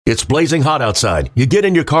It's blazing hot outside. You get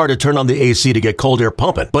in your car to turn on the AC to get cold air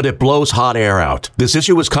pumping, but it blows hot air out. This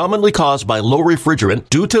issue is commonly caused by low refrigerant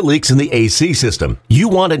due to leaks in the AC system. You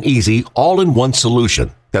want an easy, all-in-one solution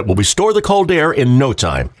that will restore the cold air in no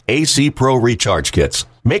time. AC Pro Recharge Kits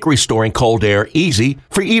make restoring cold air easy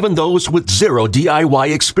for even those with zero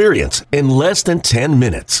DIY experience in less than 10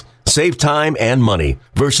 minutes. Save time and money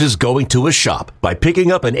versus going to a shop by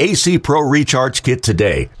picking up an AC Pro Recharge Kit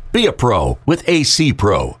today. Be a pro with AC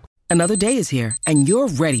Pro. Another day is here, and you're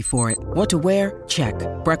ready for it. What to wear? Check.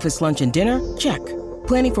 Breakfast, lunch, and dinner? Check.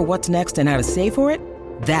 Planning for what's next and how to save for it?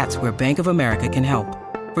 That's where Bank of America can help.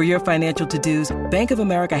 For your financial to-dos, Bank of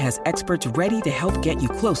America has experts ready to help get you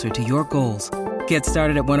closer to your goals. Get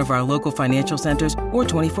started at one of our local financial centers or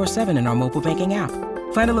 24/7 in our mobile banking app.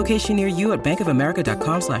 Find a location near you at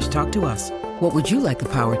bankofamerica.com/talktous. What would you like the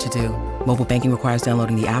power to do? Mobile banking requires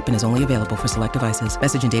downloading the app and is only available for select devices.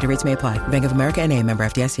 Message and data rates may apply. Bank of America N.A., member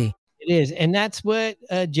FDIC. It is. And that's what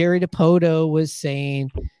Jerry Dipoto was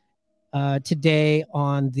saying today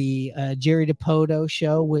on the Jerry Dipoto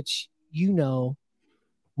show, which, you know,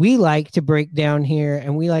 we like to break down here,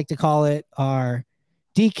 and we like to call it our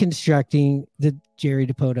Deconstructing the Jerry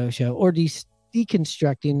Dipoto show, or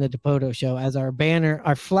Deconstructing the Dipoto show, as our banner,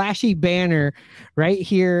 our flashy banner right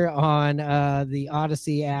here on the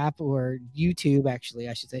Odyssey app, or YouTube, actually,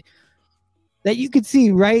 I should say, that you can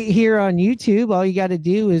see right here on YouTube. All you got to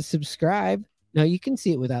do is subscribe. No, you can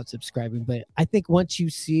see it without subscribing, but I think once you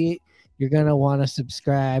see it, you're going to want to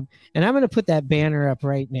subscribe. And I'm going to put that banner up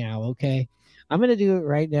right now, okay? I'm going to do it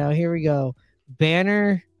right now. Here we go.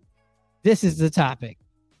 Banner. This is the topic.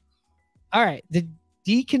 All right. The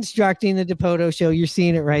Deconstructing the Dipoto show. You're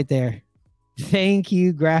seeing it right there. Thank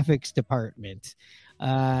you, graphics department.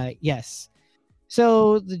 Yes.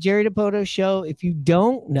 So the Jerry Dipoto show, if you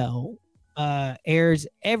don't know, airs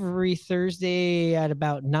every Thursday at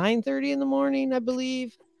about 9:30 in the morning, I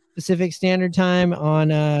believe, Pacific Standard Time on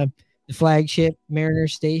the flagship Mariner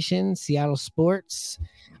station, Seattle Sports.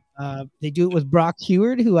 They do it with Brock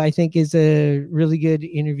Heward, who I think is a really good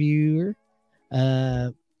interviewer,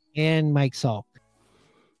 and Mike Salk.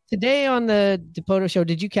 Today on the Dipoto show,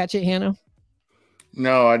 did you catch it, Hanno?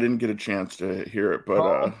 No, I didn't get a chance to hear it,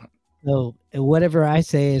 but so whatever I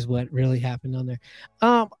say is what really happened on there.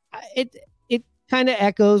 It kind of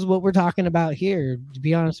echoes what we're talking about here, to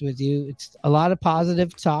be honest with you. It's a lot of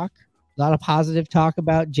positive talk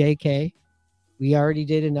about JK. We already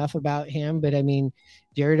did enough about him, but I mean,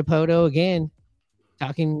 Jerry Dipoto, again,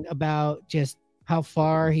 talking about just how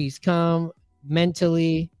far he's come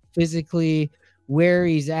mentally, physically, where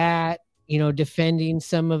he's at, you know, defending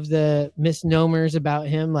some of the misnomers about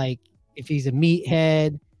him, like if he's a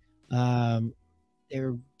meathead.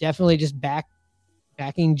 They're definitely just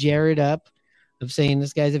backing Jared up, of saying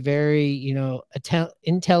this guy's a very, you know,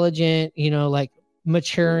 intelligent, you know, like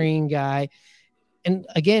maturing guy. And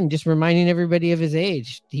again, just reminding everybody of his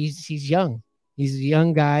age. He's young. He's a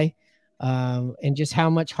young guy, and just how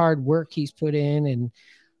much hard work he's put in. And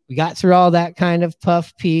we got through all that kind of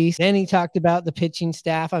puff piece. Then he talked about the pitching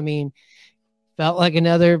staff. I mean, felt like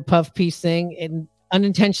another puff piece thing, and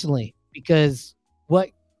unintentionally, because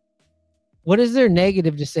what is there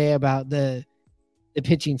negative to say about the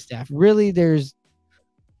pitching staff? Really, there's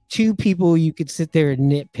two people you could sit there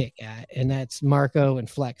and nitpick at, and that's Marco and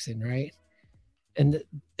Flexen, right? And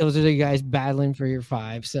those are the guys battling for your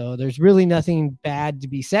five. So there's really nothing bad to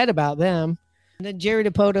be said about them. And then Jerry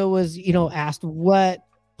Dipoto was, you know, asked what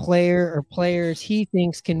player or players he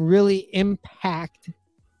thinks can really impact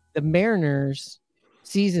the Mariners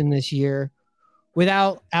season this year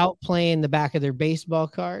without outplaying the back of their baseball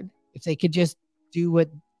card. If they could just do what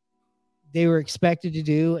they were expected to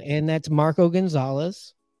do, and that's Marco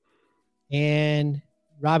Gonzalez and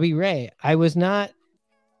Robbie Ray. I was not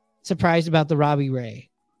surprised about the Robbie Ray.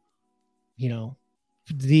 You know,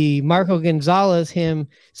 the Marco Gonzalez, him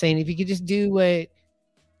saying if he could just do what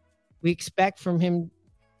we expect from him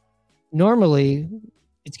normally,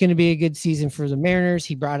 it's going to be a good season for the Mariners.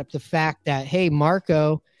 He brought up the fact that, hey,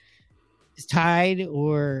 Marco is tied,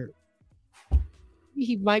 or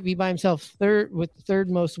he might be by himself third with the third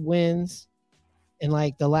most wins in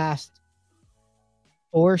like the last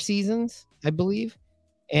 4 seasons, I believe.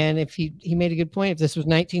 And if he made a good point, if this was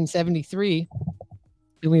 1973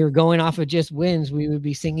 and we were going off of just wins, we would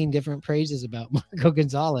be singing different praises about Marco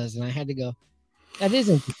Gonzalez. And I had to go, that is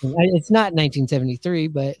interesting. It's not 1973,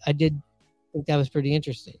 but I did think that was pretty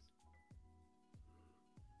interesting.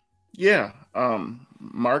 Yeah.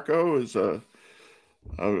 Marco is a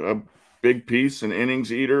big piece, an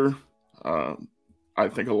innings eater. I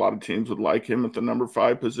think a lot of teams would like him at the number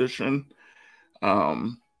 5 position.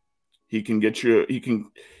 He can get you.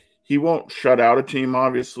 He won't shut out a team,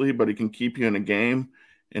 obviously, but he can keep you in a game.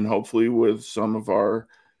 And hopefully, with some of our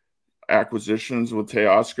acquisitions with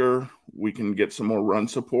Teoscar, we can get some more run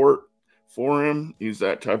support for him. He's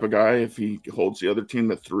that type of guy. If he holds the other team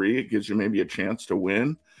to 3, it gives you maybe a chance to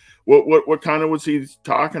win. What kind of was he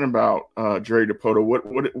talking about, Jerry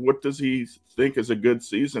Dipoto? What does he think is a good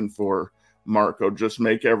season for Marco? Just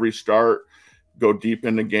make every start, go deep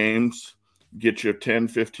into games, get you 10,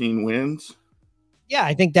 15 wins? Yeah,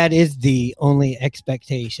 I think that is the only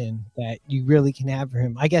expectation that you really can have for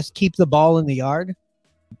him. I guess keep the ball in the yard.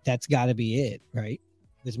 That's got to be it, right?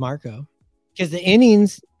 Is Marco. Because the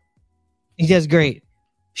innings, he does great.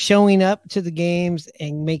 Showing up to the games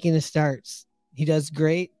and making the starts, he does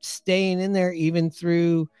great. Staying in there even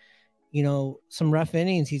through, some rough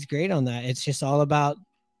innings, he's great on that. It's just all about,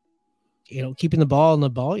 keeping the ball in the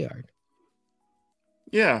ball yard.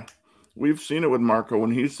 Yeah. We've seen it with Marco.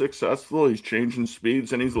 When he's successful, he's changing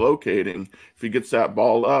speeds and he's locating. If he gets that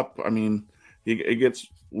ball up, I mean, it gets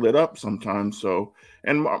lit up sometimes. So,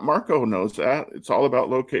 and Marco knows that. It's all about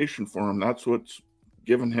location for him. That's what's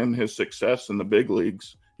given him his success in the big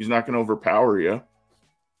leagues. He's not going to overpower you.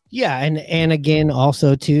 Yeah, and again,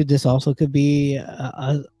 also too, this also could be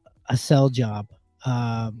a sell job.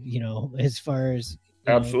 As far as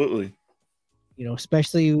absolutely.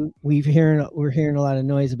 Especially we're hearing a lot of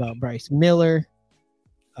noise about Bryce Miller.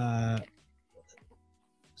 Is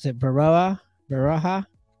it Baraha?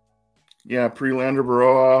 Yeah, Prelander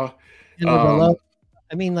Baroa.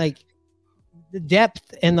 I mean, like the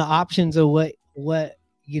depth and the options of what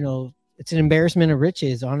it's an embarrassment of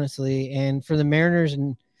riches, honestly. And for the Mariners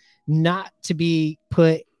and not to be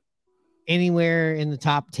put anywhere in the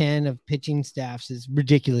top 10 of pitching staffs is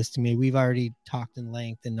ridiculous to me. We've already talked in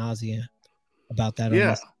length and nausea about that.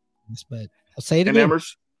 Yeah. But I'll say it again.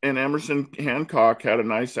 Emerson Hancock had a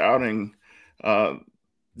nice outing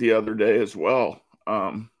the other day as well.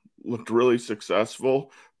 Looked really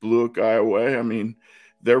successful, blew a guy away. I mean,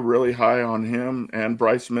 they're really high on him and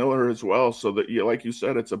Bryce Miller as well. So that, like you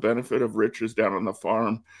said, it's a benefit of riches down on the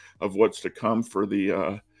farm of what's to come for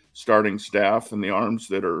the starting staff and the arms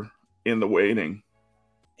that are in the waiting.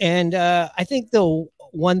 And I think the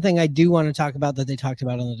one thing I do want to talk about that they talked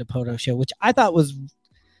about on the Dipoto show, which I thought was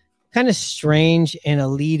kind of strange and a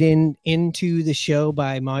lead into the show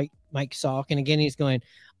by Mike Salk. And again, he's going,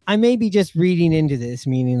 I may be just reading into this,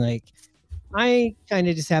 meaning like, I kind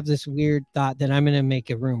of just have this weird thought that I'm going to make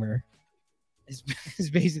a rumor is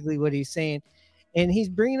basically what he's saying. And he's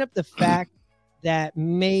bringing up the fact that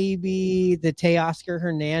maybe the Teoscar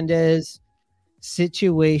Hernandez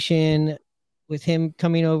situation with him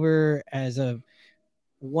coming over as a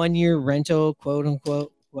 1-year rental, quote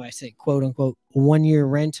unquote. Well, I say quote unquote 1-year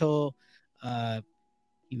rental.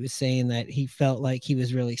 He was saying that he felt like he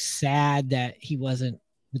was really sad that he wasn't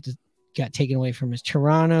got taken away from his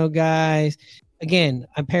Toronto guys. Again,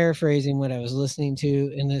 I'm paraphrasing what I was listening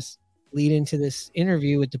to in this lead into this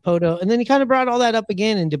interview with Dipoto. And then he kind of brought all that up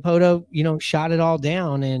again, and Dipoto, shot it all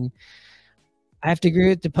down. And I have to agree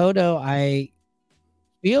with Dipoto. I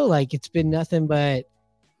feel like it's been nothing but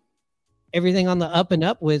everything on the up and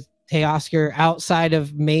up with Teoscar outside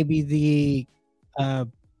of maybe the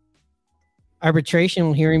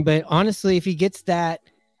arbitration hearing. But honestly, if he gets that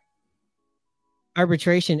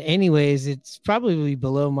arbitration anyways, it's probably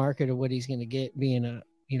below market of what he's going to get being a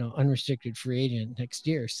unrestricted free agent next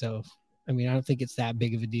year. So I mean, I don't think it's that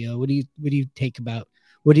big of a deal. What do you take about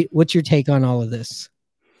what's your take on all of this?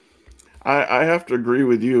 I have to agree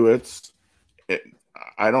with you.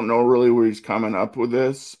 I don't know really where he's coming up with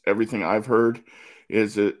this. Everything I've heard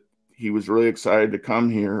is that he was really excited to come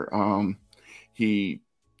here. He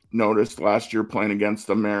noticed last year playing against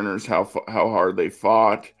the Mariners how hard they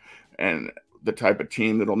fought and the type of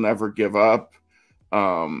team that'll never give up.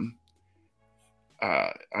 I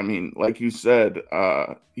mean, like you said,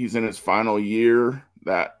 he's in his final year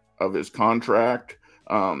of his contract.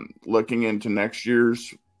 Looking into next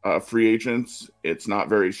year's free agents, it's not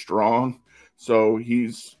very strong. So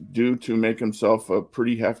he's due to make himself a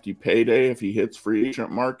pretty hefty payday if he hits free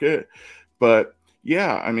agent market. But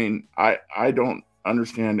yeah, I mean, I don't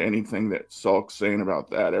understand anything that Salk's saying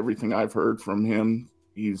about that. Everything I've heard from him,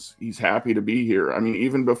 he's happy to be here. I mean,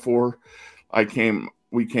 even before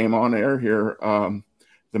we came on air here,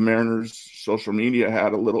 the Mariners social media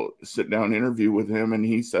had a little sit down interview with him, and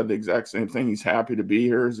he said the exact same thing. He's happy to be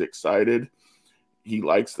here. He's excited. He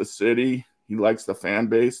likes the city. He likes the fan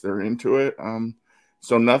base. They're into it.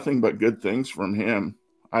 So nothing but good things from him.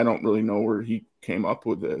 I don't really know where he came up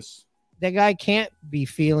with this. That guy can't be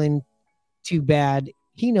feeling too bad.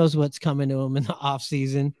 He knows what's coming to him in the off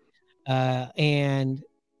season. And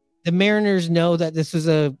the Mariners know that this was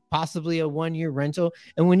possibly a 1-year rental.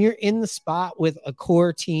 And when you're in the spot with a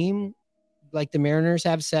core team like the Mariners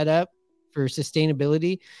have set up for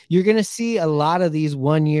sustainability, you're going to see a lot of these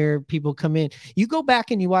 1-year people come in. You go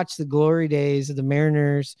back and you watch the glory days of the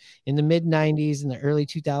Mariners in the mid 90s and the early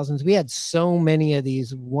 2000s. We had so many of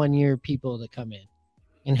these 1-year people that come in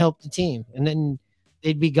and help the team. And then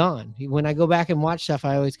they'd be gone. When I go back and watch stuff,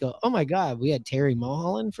 I always go, oh my God, we had Terry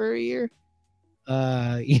Mulholland for a year.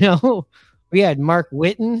 We had Mark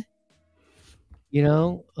Whitten,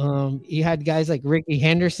 you had guys like Ricky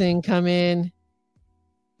Henderson come in.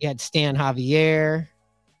 You had Stan Javier.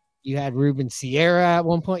 You had Ruben Sierra at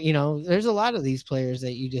one point. There's a lot of these players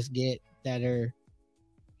that you just get that are,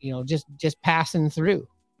 just passing through.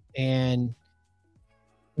 And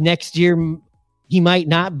next year, he might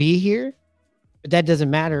not be here, but that doesn't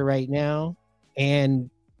matter right now. And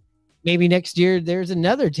maybe next year there's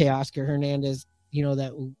another Teoscar Hernandez,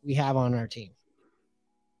 that we have on our team.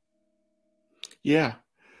 Yeah.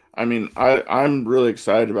 I mean, I'm really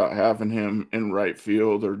excited about having him in right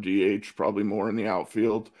field or DH, probably more in the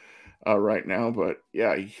outfield right now. But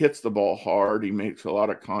yeah, he hits the ball hard. He makes a lot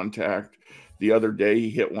of contact. The other day, he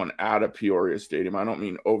hit one out of Peoria Stadium. I don't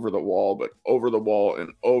mean over the wall, but over the wall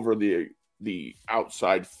and over the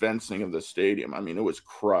outside fencing of the stadium. I mean, it was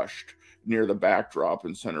crushed near the backdrop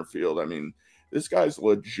in center field. I mean, this guy's a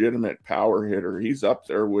legitimate power hitter. He's up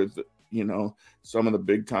there with, some of the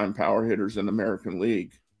big time power hitters in the American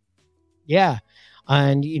League. Yeah.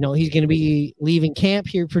 And, he's going to be leaving camp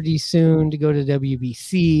here pretty soon to go to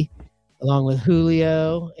WBC along with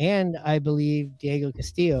Julio and I believe Diego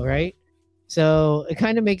Castillo, right? So it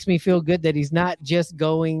kind of makes me feel good that he's not just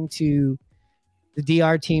going to the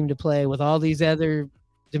DR team to play with all these other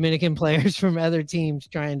Dominican players from other teams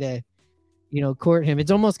trying to, court him.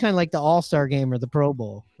 It's almost kind of like the All-Star game or the Pro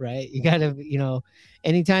Bowl, right? You got to,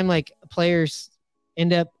 anytime like players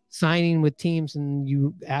end up signing with teams and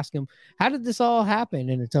you ask them, how did this all happen?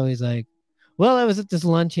 And it's always like, well, I was at this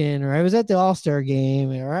luncheon or I was at the All-Star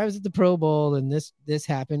game or I was at the Pro Bowl and this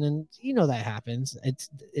happened. And that happens.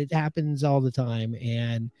 It happens all the time.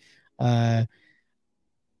 And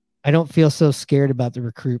I don't feel so scared about the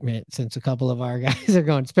recruitment since a couple of our guys are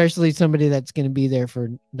going, especially somebody that's going to be there for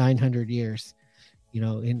 900 years,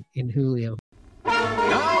 in Julio.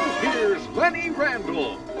 Now here's Lenny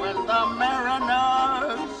Randall. When the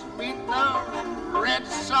Mariners beat the Red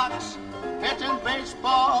Sox, hitting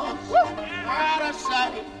baseballs out of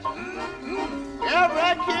sight.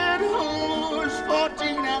 Every kid who's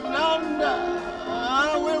 14 and under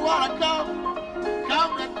will want to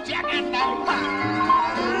come to Jack and